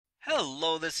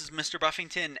Hello, this is Mr.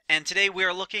 Buffington, and today we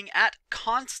are looking at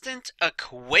constant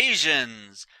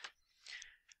equations.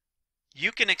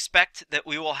 You can expect that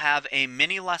we will have a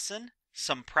mini lesson,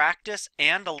 some practice,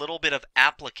 and a little bit of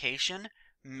application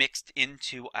mixed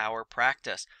into our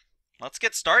practice. Let's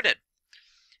get started.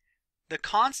 The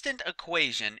constant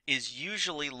equation is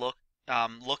usually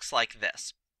looks like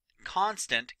this.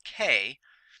 Constant k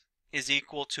is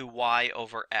equal to y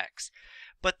over x.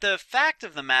 But the fact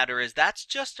of the matter is that's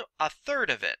just a third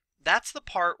of it. That's the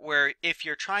part where if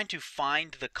you're trying to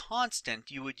find the constant,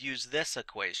 you would use this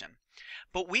equation.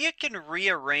 But we can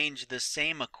rearrange the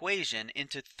same equation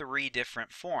into three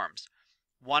different forms.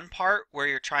 One part where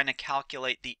you're trying to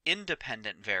calculate the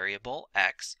independent variable,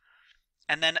 x,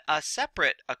 and then a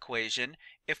separate equation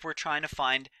if we're trying to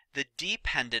find the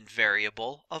dependent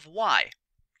variable of y.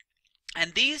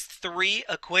 And these three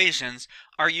equations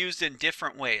are used in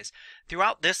different ways.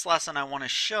 Throughout this lesson, I want to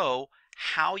show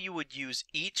how you would use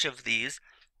each of these.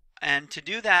 And to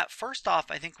do that, first off,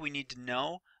 I think we need to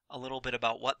know a little bit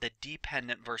about what the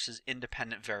dependent versus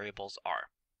independent variables are.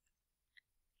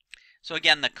 So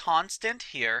again, the constant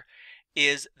here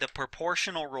is the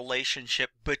proportional relationship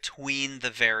between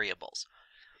the variables.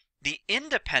 The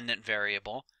independent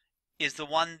variable is the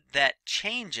one that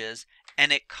changes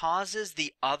and it causes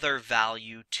the other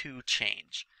value to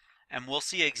change. And we'll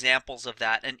see examples of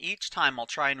that, and each time I'll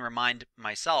try and remind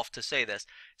myself to say this.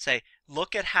 Say,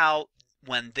 look at how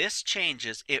when this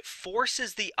changes, it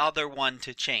forces the other one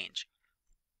to change.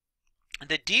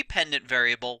 The dependent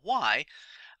variable, y,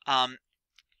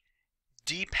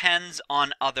 depends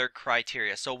on other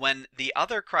criteria. So when the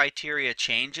other criteria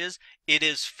changes, it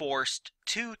is forced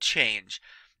to change.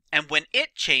 And when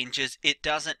it changes, it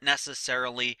doesn't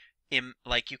necessarily,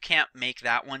 like you can't make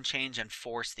that one change and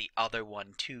force the other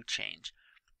one to change.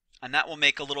 And that will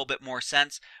make a little bit more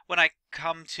sense when I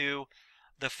come to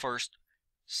the first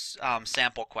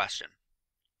sample question.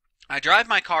 I drive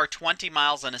my car 20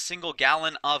 miles on a single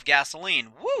gallon of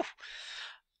gasoline. Woo!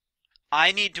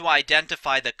 I need to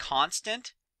identify the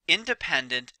constant,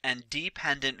 independent, and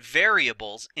dependent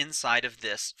variables inside of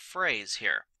this phrase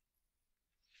here.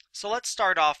 So let's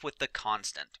start off with the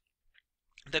constant.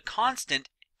 The constant,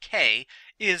 K,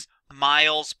 is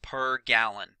miles per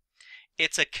gallon.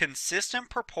 It's a consistent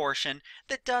proportion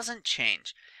that doesn't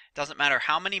change. Doesn't matter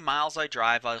how many miles I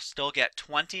drive, I'll still get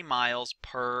 20 miles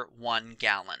per 1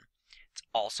 gallon. It's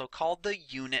also called the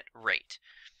unit rate.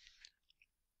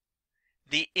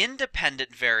 The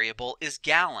independent variable is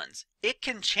gallons. It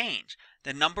can change.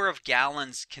 The number of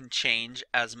gallons can change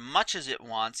as much as it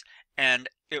wants, and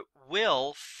it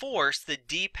will force the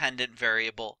dependent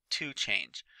variable to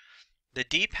change. The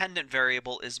dependent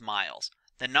variable is miles.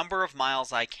 The number of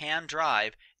miles I can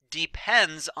drive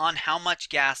depends on how much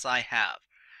gas I have.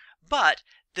 But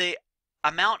the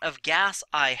amount of gas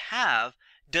I have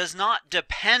does not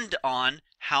depend on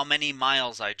how many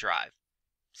miles I drive.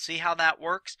 See how that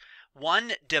works?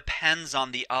 One depends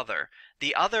on the other.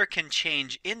 The other can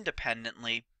change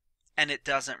independently, and it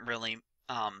doesn't really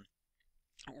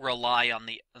rely on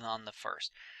the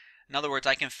first. In other words,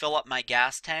 I can fill up my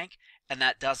gas tank, and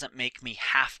that doesn't make me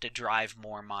have to drive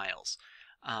more miles.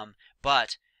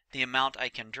 But the amount I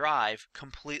can drive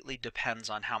completely depends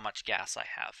on how much gas I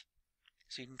have.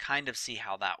 So you can kind of see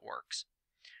how that works.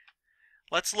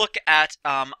 Let's look at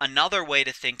another way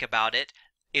to think about it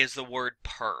is the word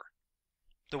per.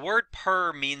 The word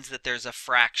per means that there's a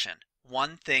fraction,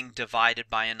 one thing divided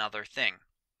by another thing.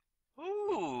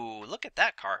 Ooh, look at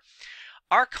that car.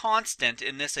 Our constant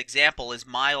in this example is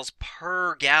miles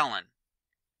per gallon,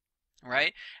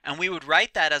 right? And we would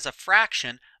write that as a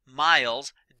fraction,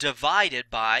 miles divided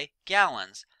by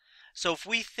gallons. So if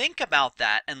we think about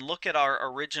that and look at our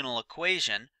original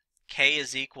equation, k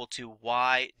is equal to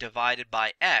y divided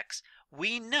by x,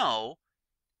 we know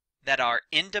that our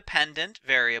independent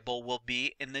variable will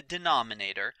be in the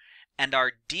denominator and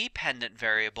our dependent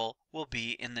variable will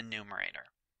be in the numerator.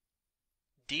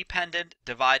 Dependent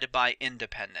divided by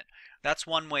independent. That's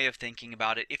one way of thinking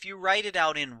about it. If you write it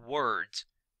out in words,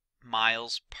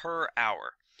 miles per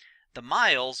hour, the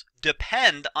miles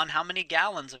depend on how many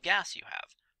gallons of gas you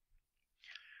have.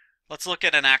 Let's look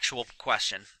at an actual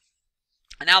question.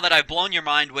 Now that I've blown your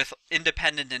mind with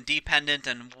independent and dependent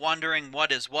and wondering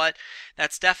what is what,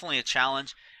 that's definitely a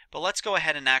challenge. But let's go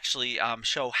ahead and actually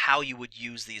show how you would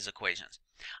use these equations.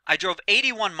 I drove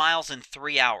 81 miles in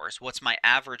 3 hours. What's my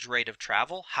average rate of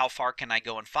travel? How far can I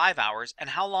go in 5 hours?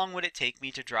 And how long would it take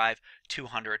me to drive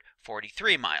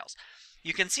 243 miles?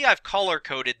 You can see I've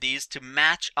color-coded these to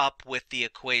match up with the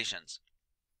equations.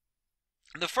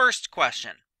 The first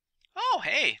question. Oh,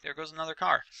 hey, there goes another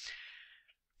car.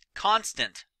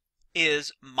 Constant.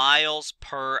 is miles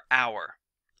per hour,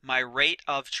 my rate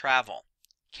of travel.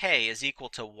 K is equal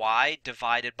to y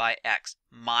divided by x.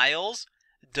 Miles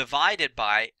divided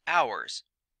by hours.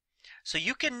 So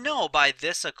you can know by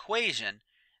this equation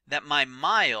that my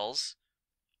miles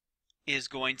is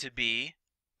going to be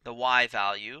the y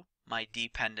value, my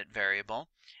dependent variable,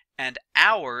 and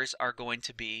hours are going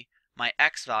to be my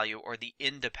x value, or the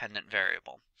independent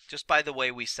variable, just by the way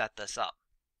we set this up.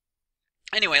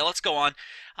 Anyway, let's go on.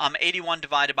 81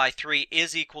 divided by 3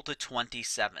 is equal to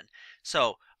 27.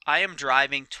 So I am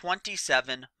driving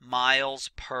 27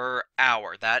 miles per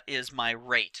hour. That is my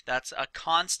rate. That's a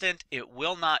constant. It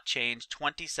will not change.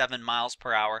 27 miles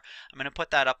per hour. I'm going to put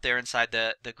that up there inside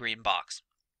the green box.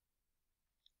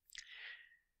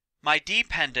 My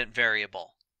dependent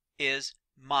variable is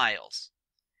miles.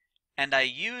 And I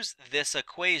use this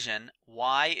equation,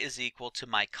 y is equal to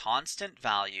my constant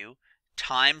value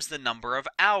times the number of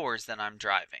hours that I'm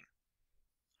driving.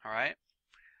 All right?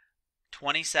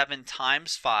 27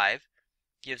 times 5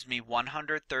 gives me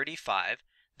 135.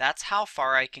 That's how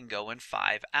far I can go in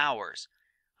 5 hours.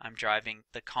 I'm driving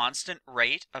the constant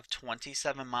rate of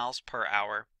 27 miles per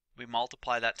hour. We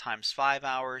multiply that times 5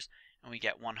 hours, and we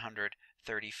get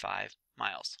 135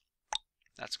 miles.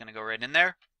 That's going to go right in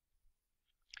there.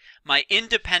 My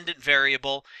independent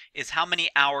variable is how many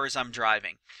hours I'm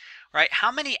driving. Right?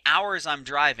 How many hours I'm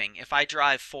driving. If I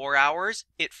drive 4 hours,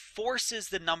 it forces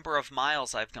the number of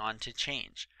miles I've gone to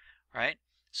change. Right?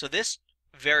 So this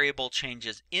variable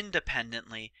changes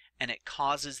independently, and it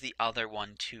causes the other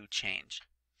one to change.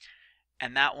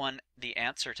 And that one, the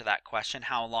answer to that question,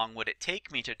 how long would it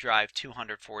take me to drive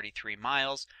 243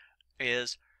 miles,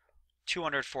 is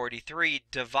 243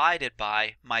 divided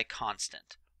by my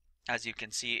constant, as you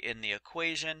can see in the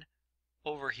equation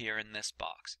over here in this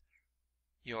box.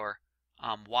 Your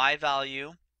y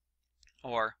value,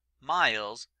 or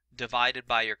miles, divided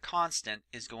by your constant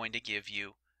is going to give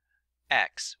you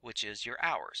x, which is your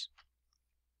hours.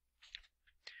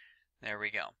 There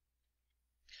we go.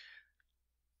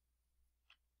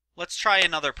 Let's try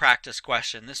another practice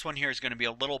question. This one here is going to be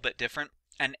a little bit different.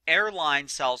 An airline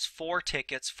sells 4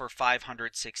 tickets for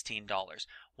 $516.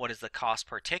 What is the cost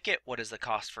per ticket? What is the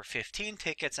cost for 15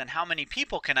 tickets? And how many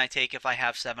people can I take if I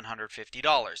have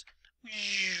 $750?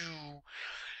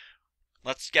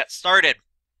 Let's get started.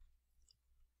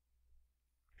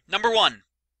 Number 1,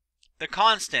 the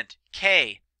constant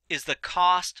K is the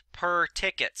cost per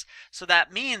tickets. So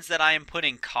that means that I am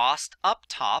putting cost up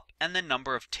top and the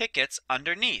number of tickets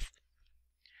underneath.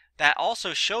 That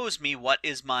also shows me what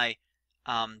is my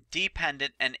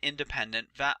dependent and independent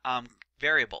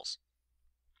variables,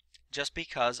 just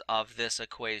because of this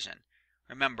equation.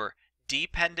 Remember,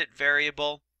 dependent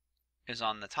variable is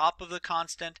on the top of the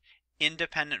constant,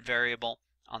 independent variable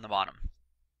on the bottom.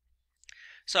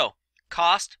 So,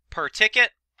 cost per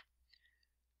ticket,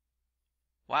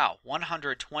 wow,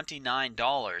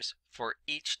 $129 for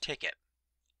each ticket.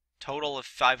 Total of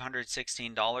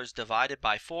 $516 divided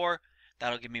by 4,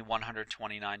 that'll give me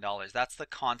 $129. That's the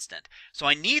constant. So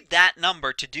I need that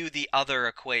number to do the other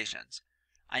equations.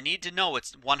 I need to know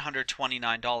it's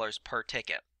 $129 per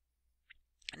ticket.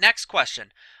 Next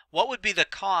question, what would be the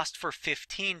cost for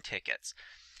 15 tickets?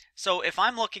 So if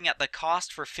I'm looking at the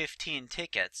cost for 15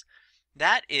 tickets,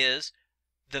 that is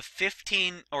the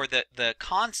 15, or the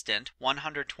constant,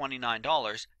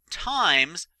 $129,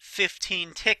 times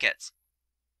 15 tickets.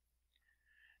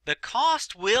 The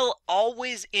cost will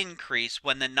always increase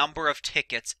when the number of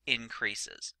tickets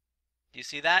increases. Do you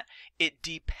see that? It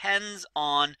depends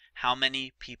on how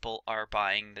many people are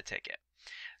buying the ticket.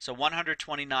 So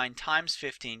 129 times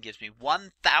 15 gives me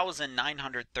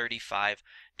 $1,935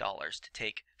 to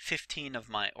take 15 of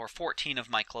my, or 14 of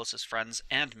my closest friends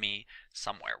and me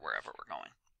somewhere, wherever we're going.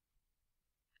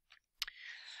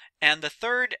 And the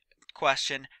third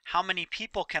question, how many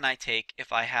people can I take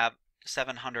if I have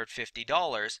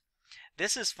 $750?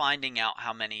 This is finding out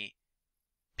how many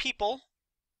people,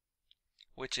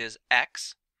 which is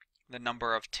X, the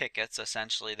number of tickets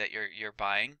essentially that you're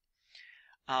buying.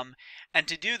 And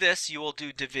to do this, you will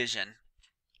do division.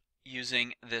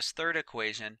 Using this third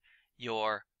equation,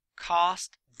 your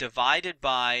cost divided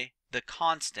by the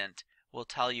constant will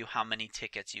tell you how many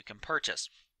tickets you can purchase.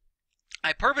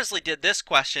 I purposely did this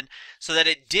question so that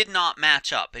it did not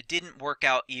match up. It didn't work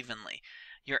out evenly.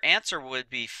 Your answer would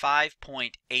be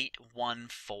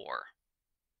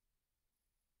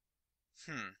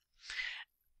 5.814.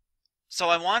 So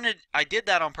I did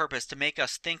that on purpose to make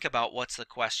us think about what's the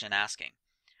question asking.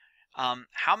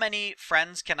 How many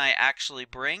friends can I actually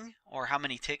bring, or how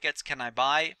many tickets can I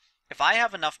buy? If I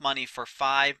have enough money for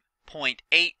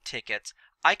 5.8 tickets,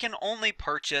 I can only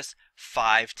purchase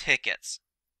 5 tickets.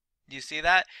 Do you see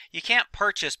that? You can't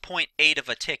purchase 0.8 of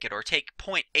a ticket or take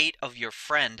 0.8 of your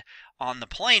friend on the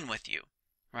plane with you,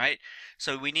 right?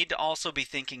 So we need to also be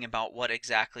thinking about what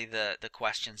exactly the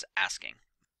question's asking.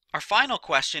 Our final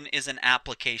question is an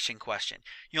application question.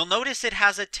 You'll notice it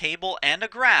has a table and a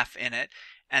graph in it,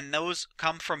 and those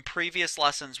come from previous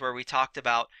lessons where we talked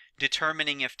about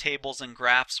determining if tables and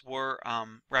graphs were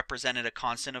represented a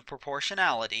constant of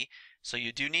proportionality. So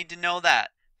you do need to know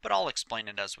that, but I'll explain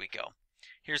it as we go.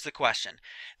 Here's the question.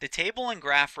 The table and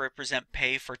graph represent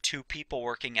pay for 2 people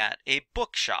working at a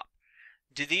bookshop.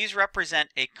 Do these represent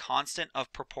a constant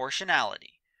of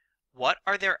proportionality? What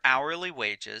are their hourly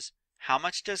wages? How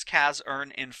much does Kaz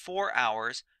earn in 4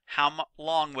 hours? How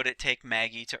long would it take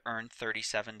Maggie to earn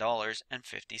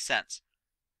 $37.50?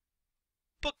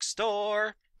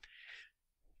 Bookstore.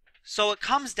 So it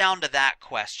comes down to that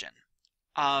question.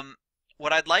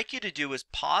 What I'd like you to do is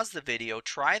pause the video,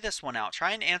 try this one out,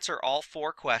 try and answer all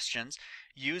 4 questions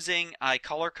using, I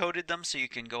color-coded them so you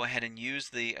can go ahead and use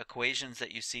the equations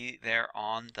that you see there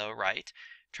on the right.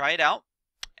 Try it out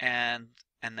and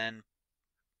then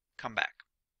come back.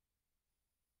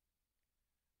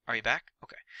 Are you back?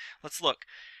 Okay, let's look.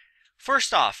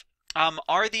 First off,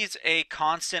 are these a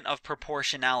constant of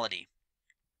proportionality?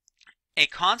 A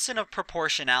constant of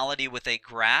proportionality with a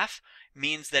graph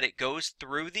means that it goes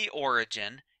through the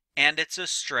origin and it's a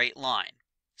straight line.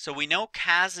 So we know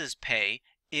Kaz's pay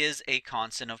is a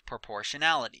constant of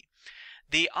proportionality.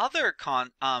 The other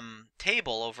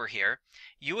table over here,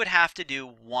 you would have to do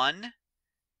 1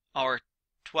 or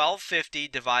 1250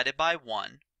 divided by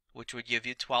 1, which would give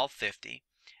you 1250,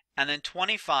 and then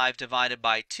 25 divided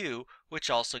by 2, which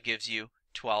also gives you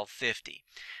 1250.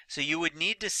 So you would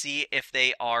need to see if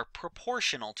they are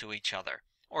proportional to each other,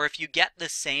 or if you get the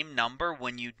same number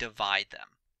when you divide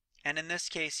them. And in this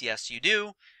case, yes, you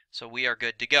do, so we are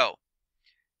good to go.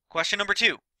 Question number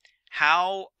 2.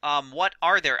 What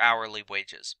are their hourly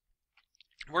wages?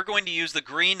 We're going to use the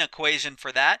green equation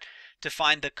for that to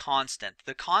find the constant.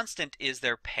 The constant is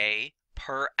their pay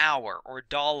per hour, or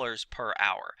dollars per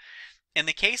hour. In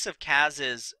the case of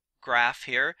Kaz's graph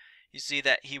here, you see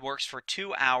that he works for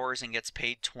 2 hours and gets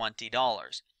paid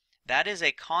 $20. That is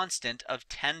a constant of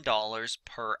 $10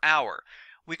 per hour.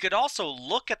 We could also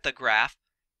look at the graph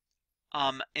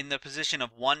in the position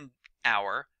of 1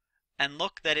 hour and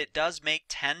look that it does make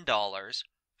 $10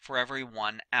 for every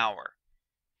 1 hour.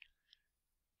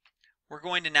 We're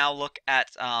going to now look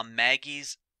at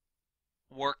Maggie's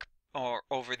work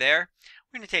over there.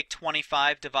 We're going to take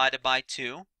 25 divided by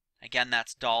 2. Again,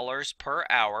 that's dollars per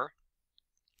hour.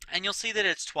 And you'll see that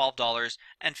it's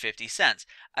 $12.50.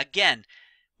 Again,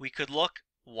 we could look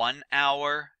 1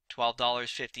 hour,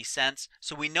 $12.50.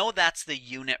 So we know that's the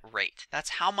unit rate.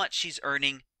 That's how much she's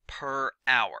earning per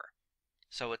hour.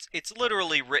 So it's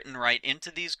literally written right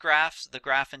into these graphs, the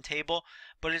graph and table,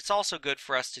 but it's also good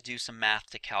for us to do some math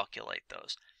to calculate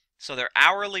those. So their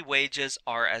hourly wages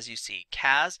are, as you see,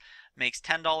 Kaz makes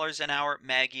 $10 an hour,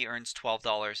 Maggie earns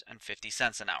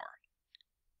 $12.50 an hour.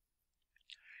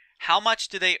 How much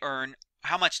do they earn?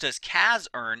 How much does Kaz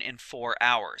earn in 4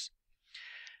 hours?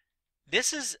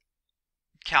 This is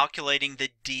calculating the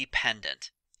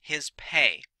dependent, his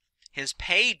pay. His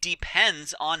pay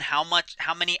depends on how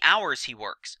many hours he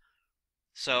works.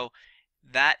 So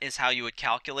that is how you would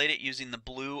calculate it using the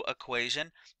blue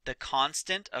equation. The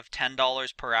constant of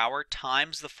 $10 per hour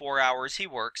times the 4 hours he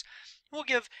works will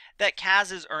give that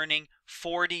Kaz is earning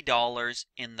 $40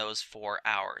 in those 4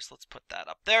 hours. Let's put that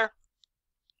up there.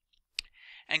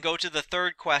 And go to the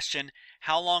third question.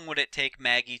 How long would it take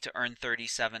Maggie to earn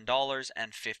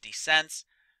 $37.50?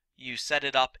 You set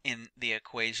it up in the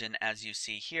equation as you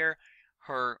see here.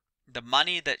 The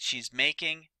money that she's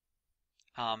making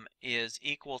is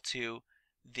equal to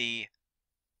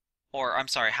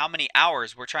how many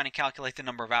hours? We're trying to calculate the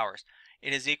number of hours.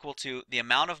 It is equal to the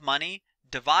amount of money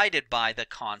divided by the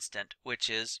constant, which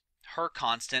is her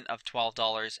constant of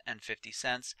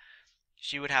 $12.50.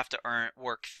 She would have to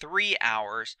work 3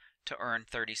 hours to earn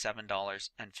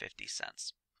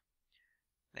 $37.50.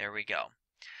 There we go.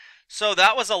 So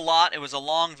that was a lot. It was a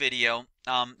long video.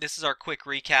 This is our quick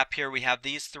recap here. We have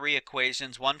these 3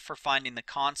 equations, one for finding the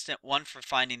constant, one for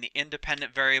finding the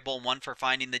independent variable, and one for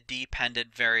finding the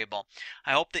dependent variable.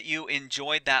 I hope that you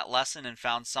enjoyed that lesson and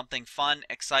found something fun,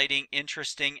 exciting,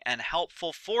 interesting, and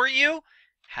helpful for you.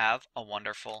 Have a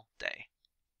wonderful day.